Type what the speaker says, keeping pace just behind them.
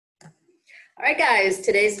All right, guys,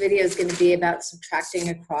 today's video is going to be about subtracting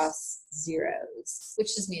across zeros,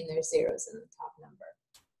 which just means there's zeros in the top number.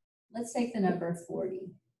 Let's take the number 40.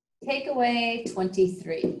 Take away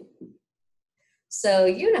 23. So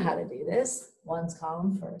you know how to do this. Ones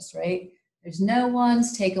column first, right? There's no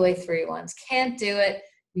ones, take away 3 ones. Can't do it.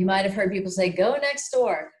 You might have heard people say, go next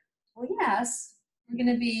door. Well, yes, we're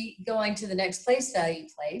going to be going to the next place value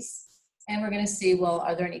place, and we're going to see, well,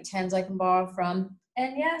 are there any 10s I can borrow from?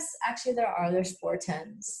 And yes, actually there are. There's 4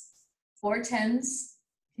 10s. 4 10s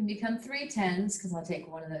can become 3 10s because I'll take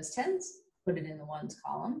one of those 10s, put it in the ones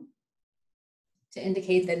column to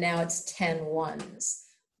indicate that now it's 10 ones,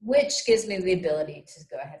 which gives me the ability to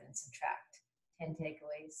go ahead and subtract. 10 take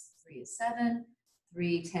away 3 is 7.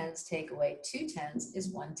 3 10s take away 2 10s is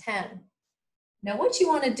 1 10. Now what you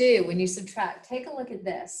want to do when you subtract, take a look at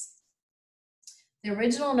this. The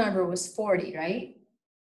original number was 40, right?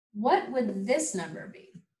 What would this number be?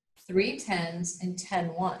 3 10s and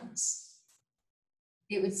 10 ones.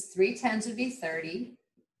 It was 3 10s would be 30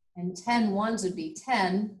 and 10 ones would be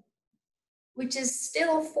 10, which is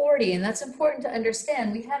still 40. And that's important to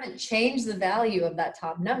understand. We haven't changed the value of that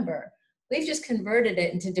top number. We've just converted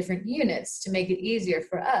it into different units to make it easier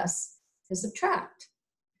for us to subtract.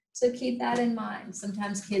 So keep that in mind.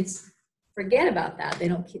 Sometimes kids forget about that. They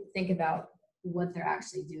don't think about what they're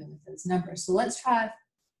actually doing with those numbers. So let's try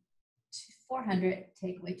 400,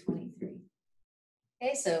 take away 23.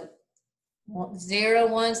 Okay, so 0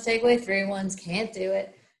 ones, take away 3 ones, can't do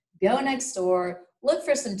it. Go next door, look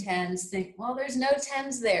for some 10s, think, well, there's no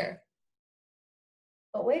 10s there.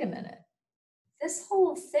 But wait a minute. This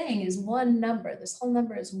whole thing is one number. This whole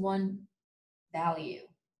number is one value.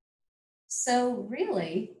 So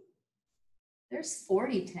really, there's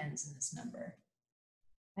 40 10s in this number,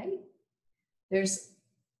 right?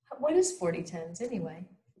 What is 40 10s anyway?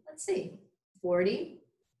 Let's see. 40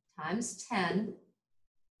 times 10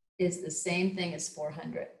 is the same thing as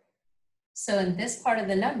 400. So in this part of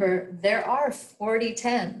the number, there are 40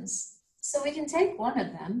 10s. So we can take one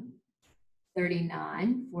of them,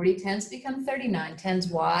 39. 40 10s become 39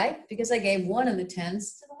 10s. Why? Because I gave one of the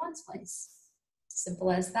 10s to the ones place.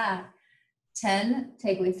 Simple as that. 10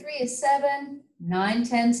 take away 3 is 7. 9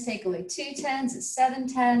 10s take away 2 10s is 7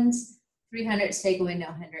 10s. 300s take away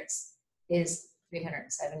no hundreds is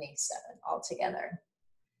 377 altogether.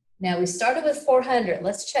 Now we started with 400.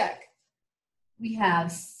 Let's check. We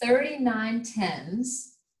have 39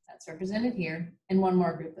 10s, that's represented here, and one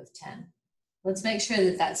more group of 10. Let's make sure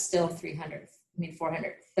that that's still 400.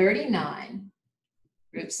 39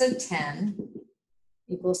 groups of 10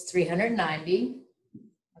 equals 390.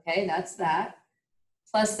 Okay, that's that.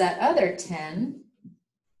 Plus that other 10.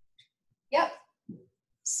 Yep,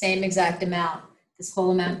 same exact amount. This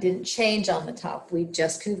whole amount didn't change on the top. We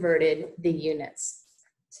just converted the units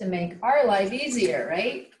to make our life easier,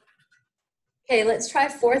 right? Okay, let's try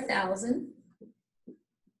 4,000.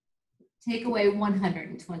 Take away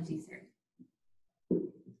 123.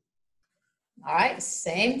 All right,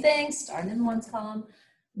 same thing, start in the ones column.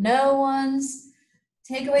 No ones,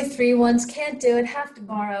 take away 3 ones, can't do it, have to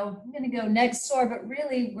borrow. I'm gonna go next door, but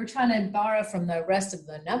really we're trying to borrow from the rest of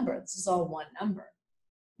the number. This is all one number.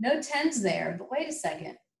 No 10s there, but wait a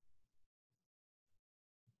second.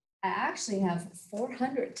 I actually have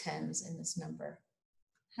 400 10s in this number.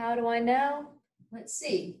 How do I know? Let's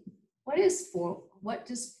see. What does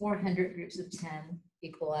 400 groups of 10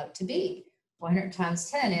 equal out to be? 400 times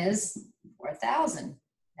 10 is 4,000.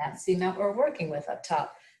 That's the amount we're working with up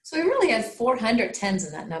top. So we really have 400 10s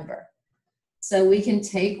in that number. So we can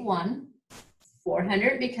take one.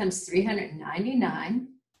 400 becomes 399.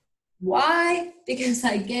 Why? Because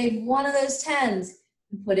I gave one of those 10s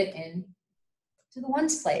and put it in to the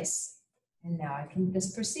ones place. And now I can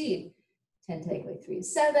just proceed. 10 take away 3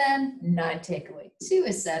 is 7. 9 take away 2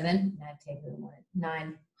 is 7. 9 take away 1.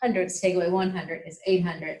 9 hundredths take away 100 is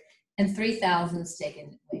 800. And 3,000s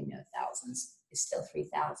taken away no thousands is still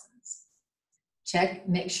 3,000s. Check,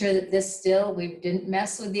 make sure that this still, we didn't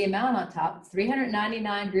mess with the amount on top.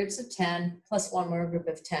 399 groups of 10 plus one more group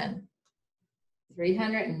of 10.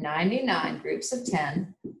 399 groups of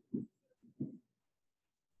 10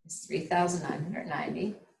 is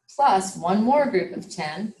 3,990 plus one more group of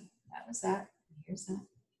 10. That was that. Here's that.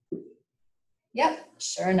 Yep,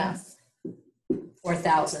 sure enough.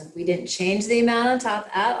 4,000. We didn't change the amount on top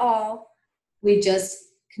at all. We just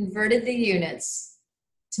converted the units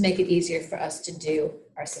to make it easier for us to do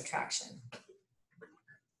our subtraction.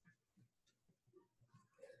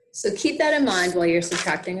 So keep that in mind while you're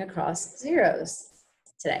subtracting across zeros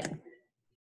today.